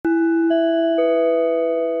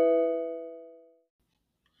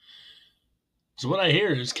So what I hear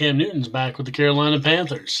is Cam Newton's back with the Carolina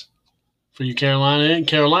Panthers. For you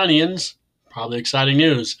Carolinians, probably exciting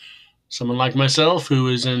news. Someone like myself who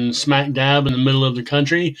is in smack dab in the middle of the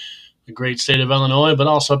country, the great state of Illinois, but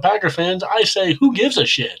also Packer fans, I say, who gives a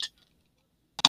shit?